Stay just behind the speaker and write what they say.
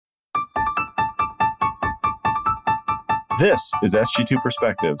This is SG2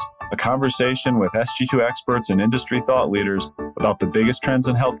 Perspectives, a conversation with SG2 experts and industry thought leaders about the biggest trends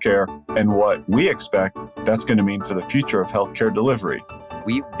in healthcare and what we expect that's going to mean for the future of healthcare delivery.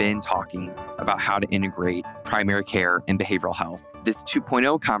 We've been talking about how to integrate primary care and behavioral health. This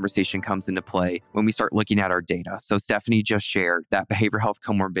 2.0 conversation comes into play when we start looking at our data. So Stephanie just shared that behavioral health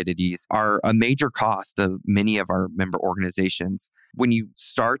comorbidities are a major cost of many of our member organizations. When you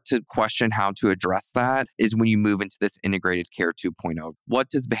start to question how to address that is when you move into this integrated care 2.0. What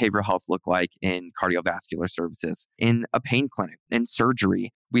does behavioral health look like in cardiovascular services, in a pain clinic, in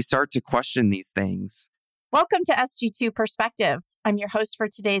surgery? We start to question these things. Welcome to SG2 Perspectives. I'm your host for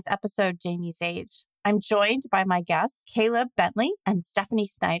today's episode, Jamie Sage. I'm joined by my guests, Caleb Bentley and Stephanie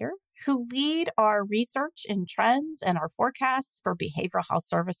Snyder, who lead our research in trends and our forecasts for behavioral health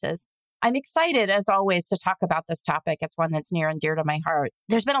services. I'm excited, as always, to talk about this topic. It's one that's near and dear to my heart.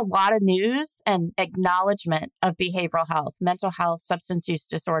 There's been a lot of news and acknowledgement of behavioral health, mental health, substance use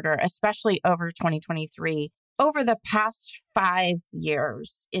disorder, especially over 2023. Over the past 5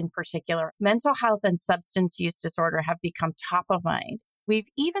 years in particular, mental health and substance use disorder have become top of mind. We've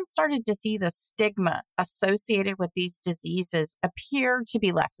even started to see the stigma associated with these diseases appear to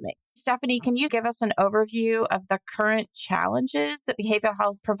be lessening. Stephanie, can you give us an overview of the current challenges that behavioral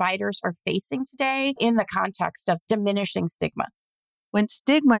health providers are facing today in the context of diminishing stigma? When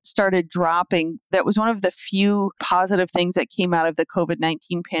stigma started dropping, that was one of the few positive things that came out of the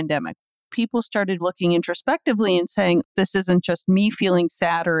COVID-19 pandemic. People started looking introspectively and saying, this isn't just me feeling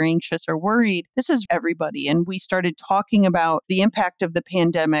sad or anxious or worried. This is everybody. And we started talking about the impact of the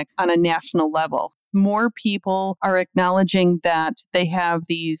pandemic on a national level. More people are acknowledging that they have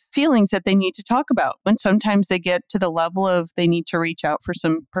these feelings that they need to talk about. And sometimes they get to the level of they need to reach out for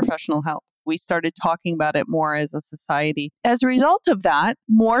some professional help. We started talking about it more as a society. As a result of that,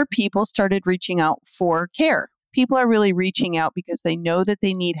 more people started reaching out for care. People are really reaching out because they know that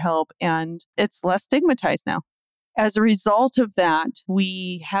they need help and it's less stigmatized now. As a result of that,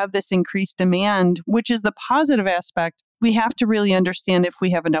 we have this increased demand, which is the positive aspect. We have to really understand if we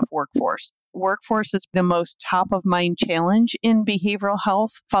have enough workforce. Workforce is the most top of mind challenge in behavioral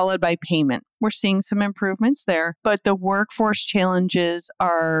health, followed by payment. We're seeing some improvements there, but the workforce challenges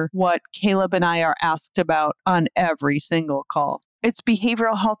are what Caleb and I are asked about on every single call. It's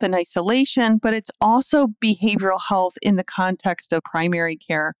behavioral health in isolation, but it's also behavioral health in the context of primary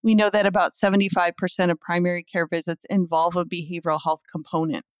care. We know that about 75% of primary care visits involve a behavioral health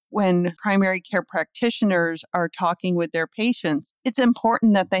component. When primary care practitioners are talking with their patients, it's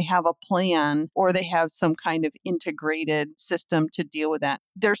important that they have a plan or they have some kind of integrated system to deal with that.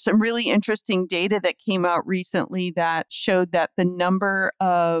 There's some really interesting data that came out recently that showed that the number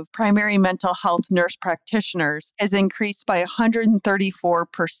of primary mental health nurse practitioners has increased by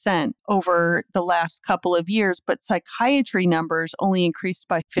 134% over the last couple of years, but psychiatry numbers only increased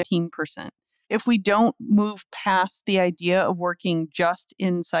by 15%. If we don't move past the idea of working just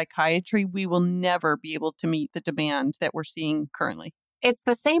in psychiatry, we will never be able to meet the demand that we're seeing currently. It's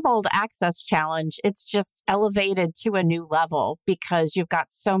the same old access challenge. It's just elevated to a new level because you've got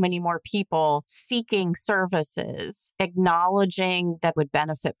so many more people seeking services, acknowledging that would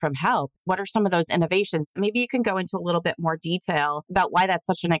benefit from help. What are some of those innovations? Maybe you can go into a little bit more detail about why that's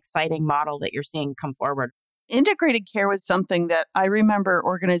such an exciting model that you're seeing come forward. Integrated care was something that I remember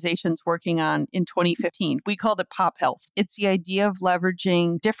organizations working on in 2015. We called it Pop Health. It's the idea of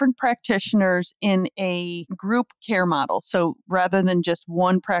leveraging different practitioners in a group care model. So rather than just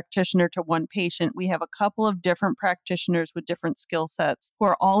one practitioner to one patient, we have a couple of different practitioners with different skill sets who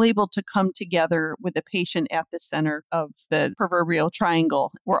are all able to come together with the patient at the center of the proverbial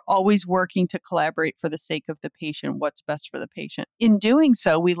triangle. We're always working to collaborate for the sake of the patient, what's best for the patient. In doing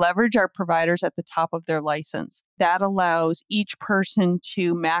so, we leverage our providers at the top of their license. That allows each person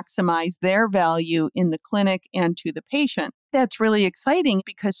to maximize their value in the clinic and to the patient. That's really exciting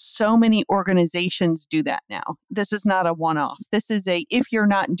because so many organizations do that now. This is not a one-off. This is if you're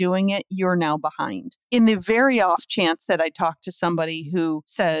not doing it, you're now behind. In the very off chance that I talk to somebody who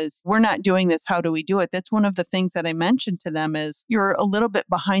says, we're not doing this, how do we do it? That's one of the things that I mentioned to them is you're a little bit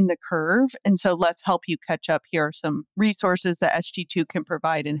behind the curve. And so let's help you catch up. Here are some resources that SG2 can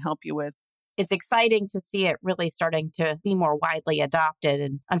provide and help you with. It's exciting to see it really starting to be more widely adopted,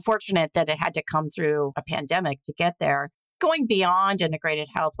 and unfortunate that it had to come through a pandemic to get there. Going beyond integrated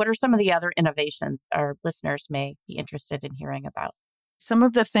health, what are some of the other innovations our listeners may be interested in hearing about? Some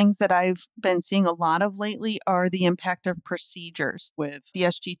of the things that I've been seeing a lot of lately are the impact of procedures. With the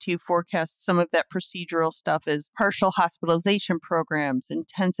SG2 forecast, some of that procedural stuff is partial hospitalization programs,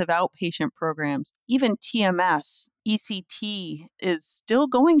 intensive outpatient programs, even TMS. ECT is still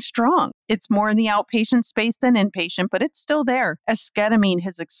going strong. It's more in the outpatient space than inpatient, but it's still there. Esketamine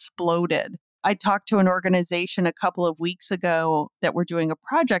has exploded. I talked to an organization a couple of weeks ago that we're doing a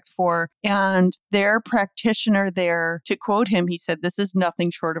project for, and their practitioner there, to quote him, he said, "This is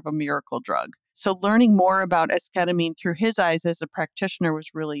nothing short of a miracle drug." So learning more about esketamine through his eyes as a practitioner was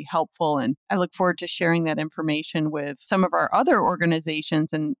really helpful. And I look forward to sharing that information with some of our other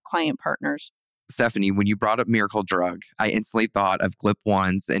organizations and client partners. Stephanie, when you brought up miracle drug, I instantly thought of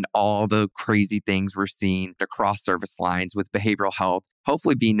GLP-1s and all the crazy things we're seeing across service lines with behavioral health,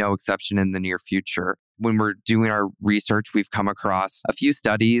 hopefully be no exception in the near future. When we're doing our research, we've come across a few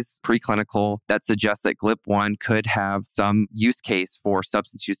studies, preclinical, that suggest that GLP-1 could have some use case for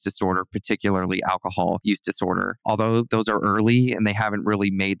substance use disorder, particularly alcohol use disorder. Although those are early and they haven't really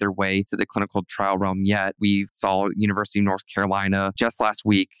made their way to the clinical trial realm yet, we saw University of North Carolina just last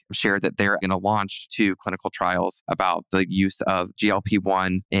week share that they're going to launch 2 clinical trials about the use of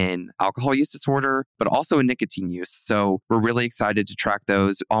GLP-1 in alcohol use disorder, but also in nicotine use. So we're really excited to track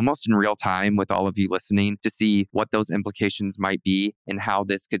those almost in real time with all of you listening to see what those implications might be and how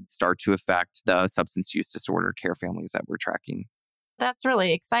this could start to affect the substance use disorder care families that we're tracking. That's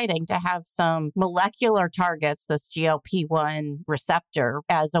really exciting to have some molecular targets, this GLP-1 receptor,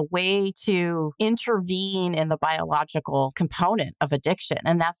 as a way to intervene in the biological component of addiction.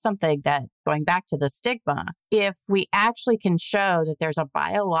 And that's something that, going back to the stigma, if we actually can show that there's a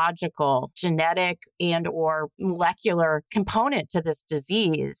biological, genetic, and or molecular component to this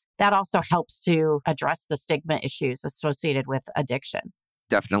disease, that also helps to address the stigma issues associated with addiction.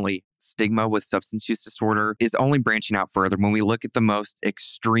 Definitely. Stigma with substance use disorder is only branching out further when we look at the most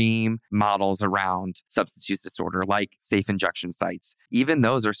extreme models around substance use disorder, like safe injection sites. Even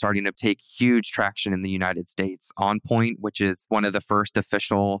those are starting to take huge traction in the United States. On Point, which is one of the first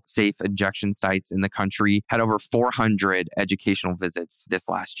official safe injection sites in the country, had over 400 educational visits this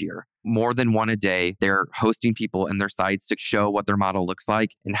last year. More than one a day. They're hosting people in their sites to show what their model looks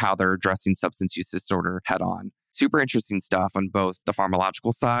like and how they're addressing substance use disorder head on. Super interesting stuff on both the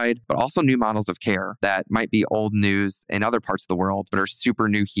pharmacological side, but also new models of care that might be old news in other parts of the world, but are super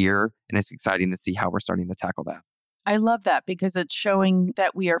new here. And it's exciting to see how we're starting to tackle that. I love that because it's showing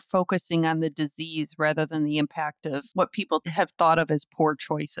that we are focusing on the disease rather than the impact of what people have thought of as poor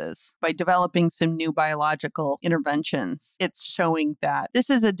choices. By developing some new biological interventions, it's showing that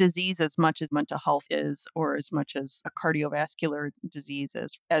this is a disease as much as mental health is, or as much as a cardiovascular disease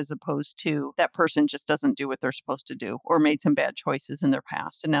is, as opposed to that person just doesn't do what they're supposed to do or made some bad choices in their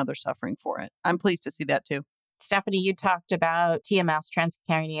past and now they're suffering for it. I'm pleased to see that too. Stephanie, you talked about TMS,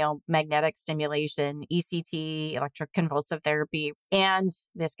 transcranial magnetic stimulation, ECT, electroconvulsive therapy, and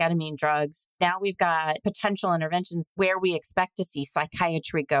the esketamine drugs. Now we've got potential interventions where we expect to see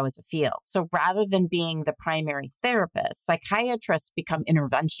psychiatry go as a field. So rather than being the primary therapist, psychiatrists become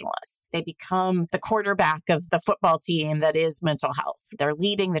interventionalists. They become the quarterback of the football team that is mental health. They're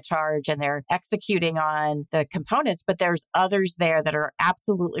leading the charge and they're executing on the components, but there's others there that are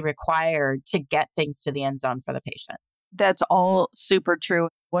absolutely required to get things to the end zone for the patient. That's all super true.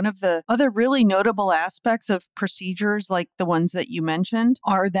 One of the other really notable aspects of procedures like the ones that you mentioned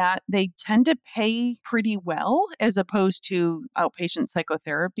are that they tend to pay pretty well as opposed to outpatient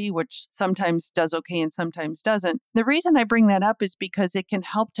psychotherapy, which sometimes does okay and sometimes doesn't. The reason I bring that up is because it can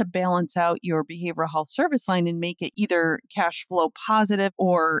help to balance out your behavioral health service line and make it either cash flow positive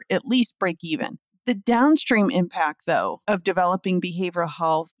or at least break even. The downstream impact, though, of developing behavioral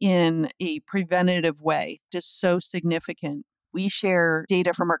health in a preventative way is so significant. We share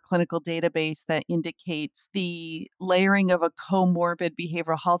data from our clinical database that indicates the layering of a comorbid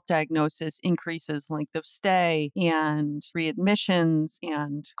behavioral health diagnosis increases length of stay and readmissions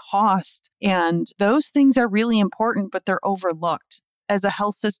and cost. And those things are really important, but they're overlooked. As a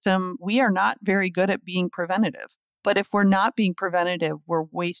health system, we are not very good at being preventative. But if we're not being preventative, we're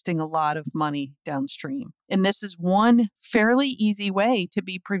wasting a lot of money downstream. And this is one fairly easy way to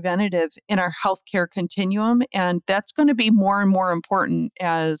be preventative in our healthcare continuum. And that's going to be more and more important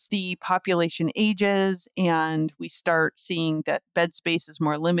as the population ages and we start seeing that bed space is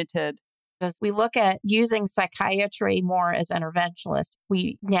more limited. As we look at using psychiatry more as interventionalists,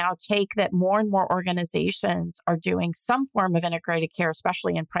 we now take that more and more organizations are doing some form of integrated care,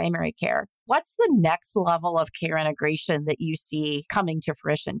 especially in primary care. What's the next level of care integration that you see coming to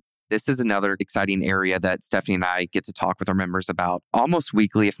fruition? This is another exciting area that Stephanie and I get to talk with our members about almost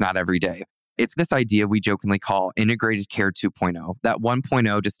weekly, if not every day. It's this idea we jokingly call integrated care 2.0. That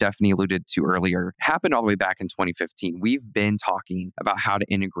 1.0, just Stephanie alluded to earlier, happened all the way back in 2015. We've been talking about how to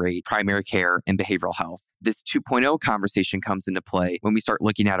integrate primary care and behavioral health. This 2.0 conversation comes into play when we start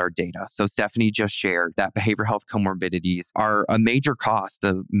looking at our data. So Stephanie just shared that behavioral health comorbidities are a major cost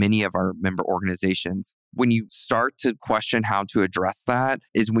of many of our member organizations. When you start to question how to address that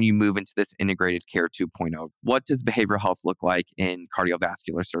is when you move into this integrated care 2.0. What does behavioral health look like in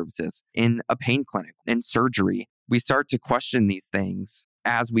cardiovascular services, in a pain clinic, in surgery? We start to question these things.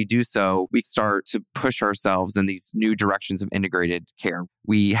 As we do so, we start to push ourselves in these new directions of integrated care.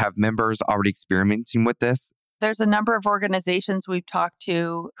 We have members already experimenting with this. There's a number of organizations we've talked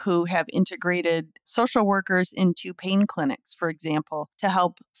to who have integrated social workers into pain clinics, for example, to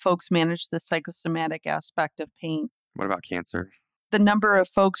help folks manage the psychosomatic aspect of pain. What about cancer? The number of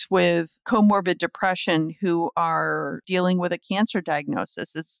folks with comorbid depression who are dealing with a cancer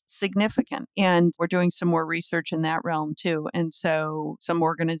diagnosis is significant. And we're doing some more research in that realm too. And so some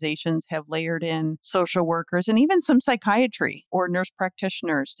organizations have layered in social workers and even some psychiatry or nurse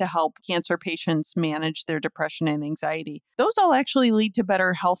practitioners to help cancer patients manage their depression and anxiety. Those all actually lead to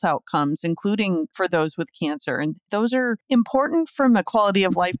better health outcomes, including for those with cancer. And those are important from a quality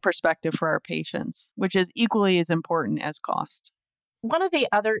of life perspective for our patients, which is equally as important as cost. One of the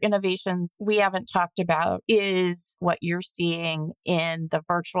other innovations we haven't talked about is what you're seeing in the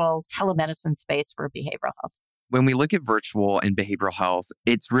virtual telemedicine space for behavioral health. When we look at virtual and behavioral health,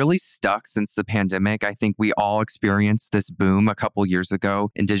 it's really stuck since the pandemic. I think we all experienced this boom a couple years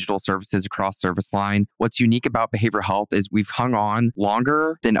ago in digital services across service line. What's unique about behavioral health is we've hung on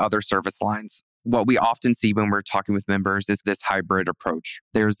longer than other service lines. What we often see when we're talking with members is this hybrid approach.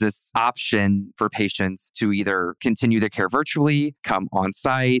 There's this option for patients to either continue their care virtually, come on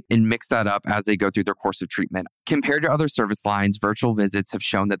site, and mix that up as they go through their course of treatment. Compared to other service lines, virtual visits have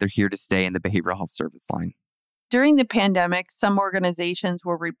shown that they're here to stay in the behavioral health service line. During the pandemic, some organizations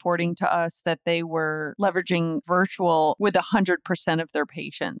were reporting to us that they were leveraging virtual with 100% of their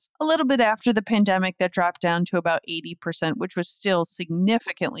patients. A little bit after the pandemic, that dropped down to about 80%, which was still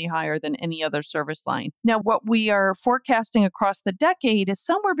significantly higher than any other service line. Now, what we are forecasting across the decade is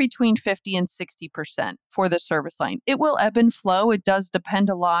somewhere between 50 and 60% for the service line. It will ebb and flow. It does depend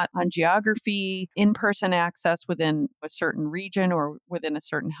a lot on geography, in-person access within a certain region or within a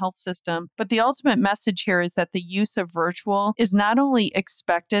certain health system. But the ultimate message here is that the use of virtual is not only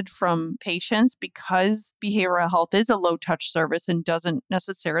expected from patients because behavioral health is a low-touch service and doesn't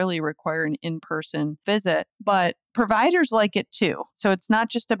necessarily require an in-person visit, but providers like it too. So it's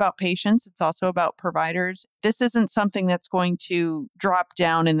not just about patients, it's also about providers. This isn't something that's going to drop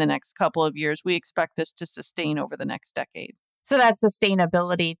down in the next couple of years. We expect this to sustain over the next decade. So that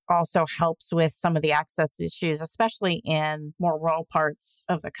sustainability also helps with some of the access issues, especially in more rural parts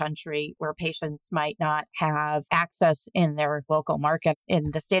of the country where patients might not have access in their local market. In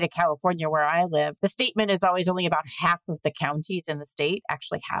the state of California, where I live, the statement is always only about half of the counties in the state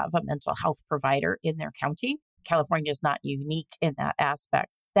actually have a mental health provider in their county. California is not unique in that aspect.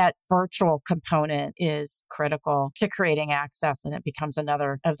 That virtual component is critical to creating access, and it becomes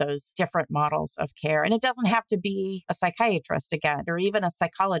another of those different models of care. And it doesn't have to be a psychiatrist again, or even a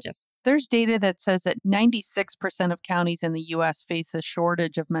psychologist. There's data that says that 96% of counties in the U.S. face a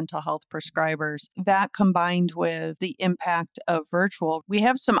shortage of mental health prescribers. That combined with the impact of virtual, we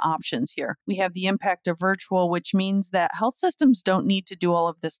have some options here. We have the impact of virtual, which means that health systems don't need to do all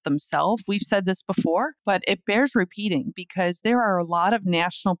of this themselves. We've said this before, but it bears repeating because there are a lot of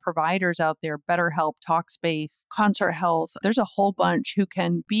national providers out there, BetterHelp, Talkspace, Concert Health. There's a whole bunch who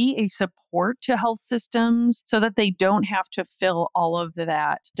can be a support to health systems so that they don't have to fill all of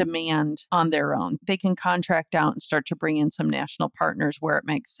that demand on their own. They can contract out and start to bring in some national partners where it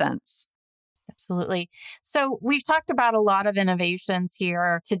makes sense. Absolutely. So we've talked about a lot of innovations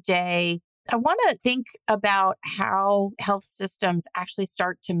here today. I want to think about how health systems actually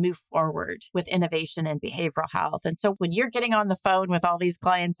start to move forward with innovation in behavioral health. And so when you're getting on the phone with all these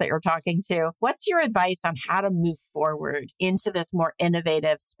clients that you're talking to, what's your advice on how to move forward into this more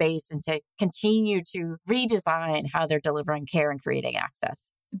innovative space and to continue to redesign how they're delivering care and creating access?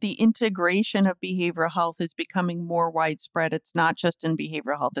 The integration of behavioral health is becoming more widespread. It's not just in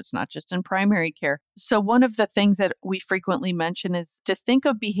behavioral health. It's not just in primary care. So one of the things that we frequently mention is to think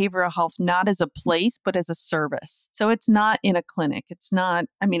of behavioral health not as a place, but as a service. So it's not in a clinic. It's not,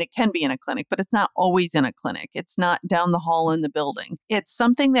 it can be in a clinic, but it's not always in a clinic. It's not down the hall in the building. It's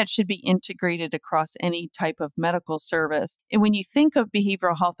something that should be integrated across any type of medical service. And when you think of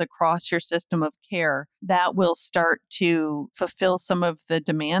behavioral health across your system of care, that will start to fulfill some of the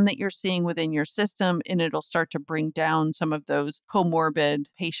demand that you're seeing within your system, and it'll start to bring down some of those comorbid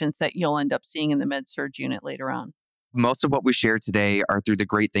patients that you'll end up seeing in the med-surg unit later on. Most of what we share today are through the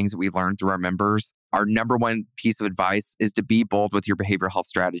great things that we've learned through our members. Our number one piece of advice is to be bold with your behavioral health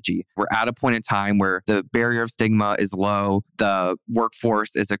strategy. We're at a point in time where the barrier of stigma is low. The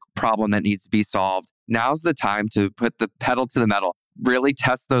workforce is a problem that needs to be solved. Now's the time to put the pedal to the metal. Really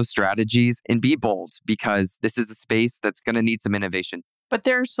test those strategies and be bold, because this is a space that's going to need some innovation. But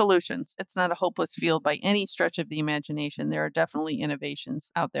there are solutions. It's not a hopeless field by any stretch of the imagination. There are definitely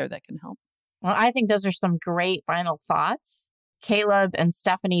innovations out there that can help. Well, I think those are some great final thoughts. Caleb and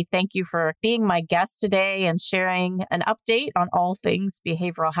Stephanie, thank you for being my guest today and sharing an update on all things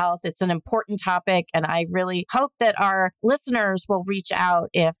behavioral health. It's an important topic, and I really hope that our listeners will reach out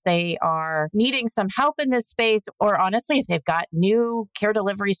if they are needing some help in this space, or honestly, if they've got new care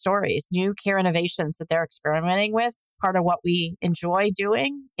delivery stories, new care innovations that they're experimenting with. Part of what we enjoy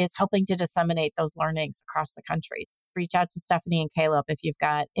doing is helping to disseminate those learnings across the country. Reach out to Stephanie and Caleb if you've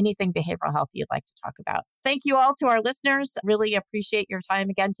got anything behavioral health you'd like to talk about. Thank you all to our listeners. Really appreciate your time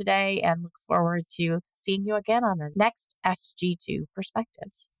again today and look forward to seeing you again on our next SG2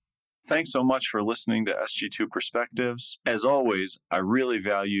 Perspectives. Thanks so much for listening to SG2 Perspectives. As always, I really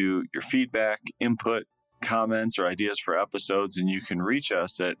value your feedback, input, comments, or ideas for episodes, and you can reach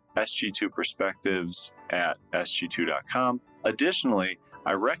us at sg2perspectives@sg2.com. Additionally,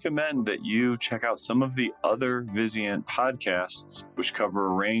 I recommend that you check out some of the other Vizient podcasts, which cover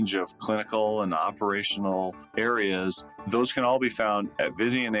a range of clinical and operational areas. Those can all be found at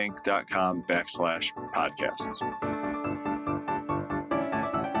vizientinc.com/podcasts.